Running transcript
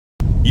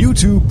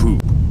YouTube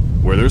poop.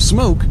 Where there's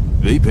smoke,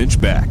 they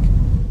pinch back.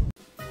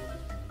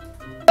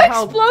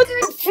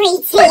 Explosive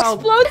 3 T.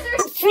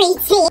 Explosive 3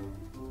 T. Oh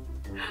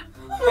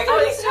my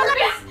god, he's shot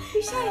it!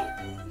 He shot it!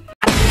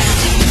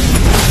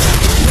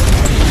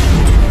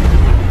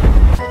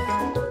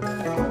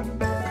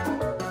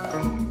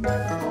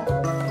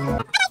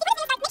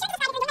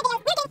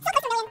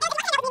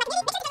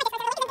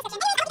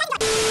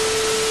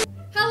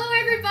 Hello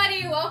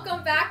everybody,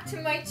 welcome back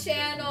to my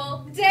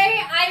channel.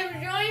 Today I am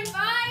joined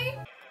by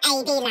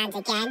AB Land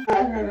again.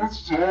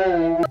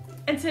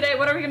 And today,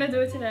 what are we gonna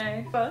do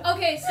today?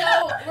 Okay,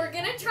 so we're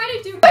gonna try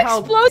to do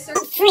explosive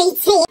 3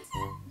 T.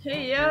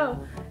 Hey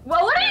yo.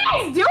 Well, what are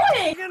you guys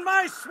doing? In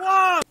my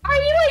swamp! Are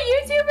you a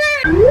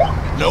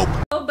YouTuber? Nope.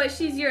 Oh, but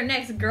she's your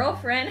next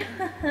girlfriend.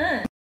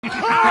 I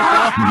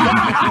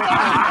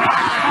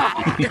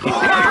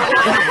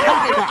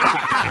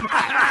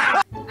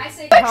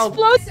say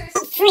explosive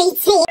 3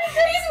 T.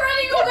 He's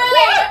running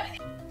away!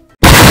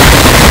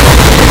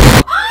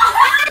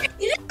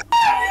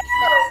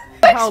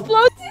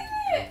 Explosive.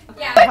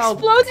 Yeah,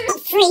 explosive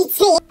 3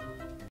 T.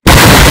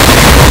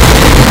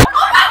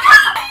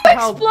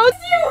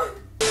 Explosive.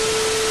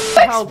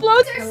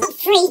 Explosive.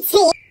 3 T.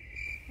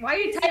 Why are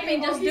you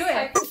typing? Just do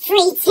it.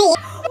 3 T.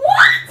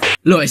 What?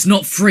 Look, it's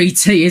not free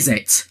tea, is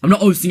it? I'm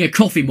not hosting a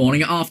coffee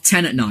morning at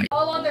 10:30 at night.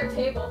 All on their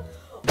table.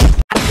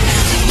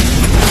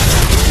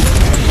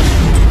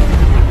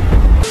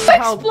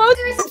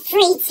 Explosive.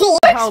 3 T.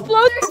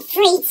 Explosive.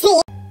 3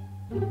 T.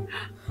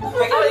 Oh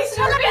my god, he's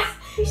shot it!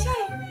 He shot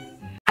it!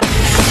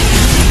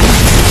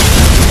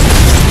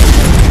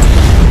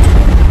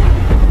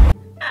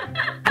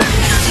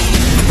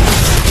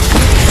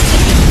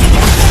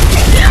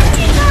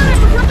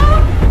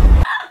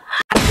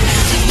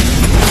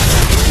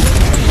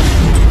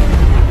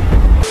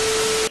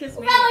 Kiss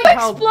me.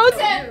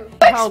 Explosive!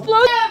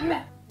 Explosive!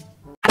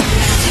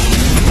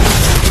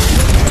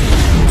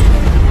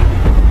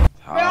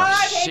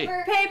 Oh, shit.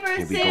 Paper,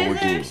 Here we go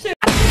again. scissors, shoot.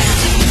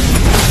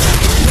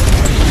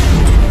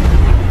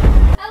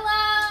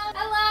 Hello?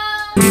 Hello?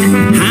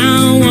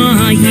 How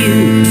are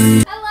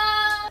you? Hello?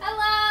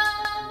 Hello?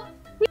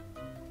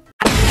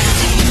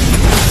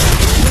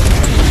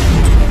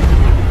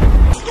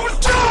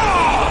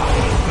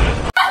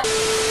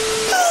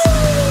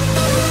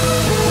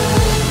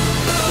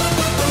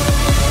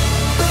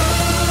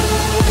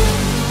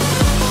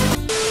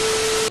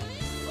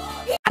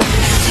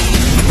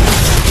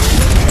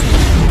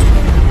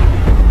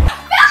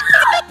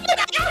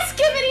 Ask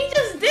him and he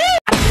just did!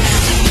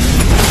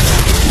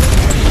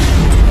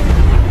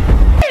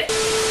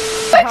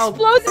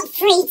 Explosive.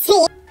 3 T.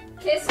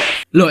 Kiss me.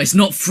 Look, it's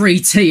not free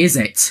tea, is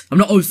it? I'm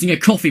not hosting a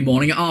coffee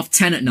morning at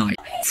 10:30 at night.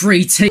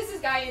 Free tea. This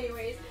is guy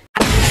anyways.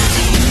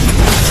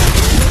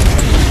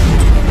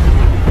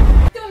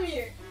 Come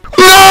here.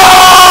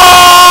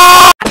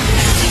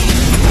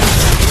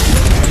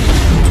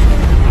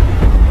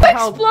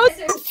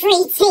 Explosive.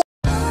 3 T.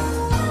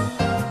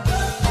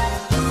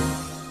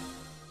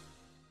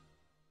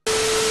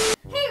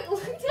 Hey,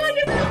 look at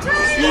the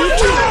time!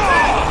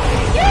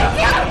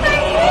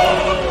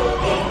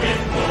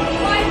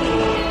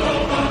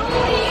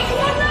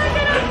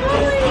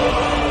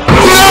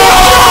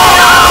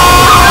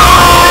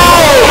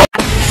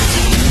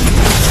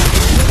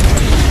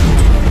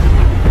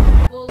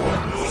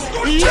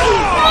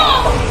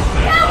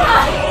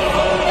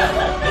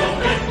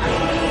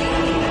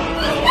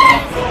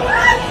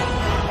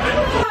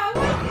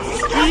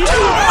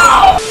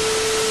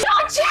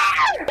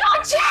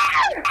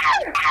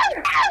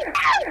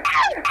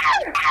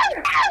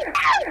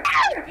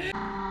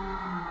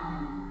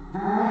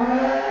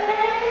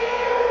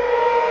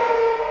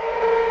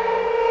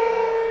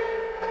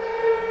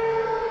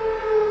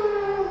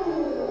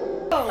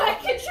 My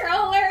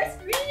controllers.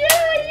 Yeah,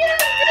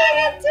 I'm doing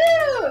it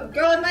too!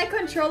 Girl, if my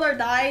controller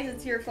dies,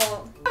 it's your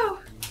fault.